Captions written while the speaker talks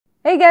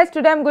Hey guys,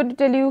 today I'm going to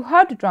tell you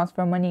how to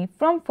transfer money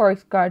from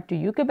Forex card to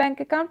UK bank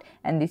account,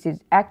 and this is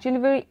actually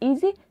very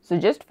easy, so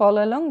just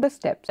follow along the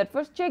steps. But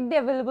first check the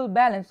available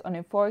balance on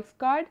your Forex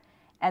card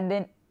and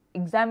then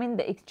examine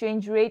the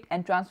exchange rate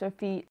and transfer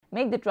fee.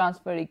 Make the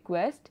transfer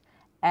request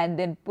and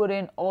then put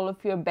in all of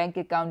your bank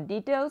account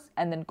details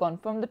and then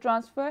confirm the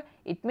transfer.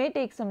 It may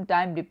take some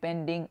time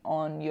depending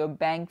on your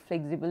bank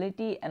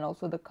flexibility and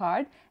also the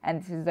card,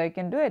 and this is how you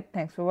can do it.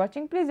 Thanks for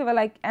watching. Please leave a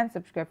like and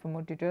subscribe for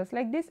more tutorials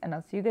like this, and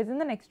I'll see you guys in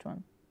the next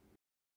one.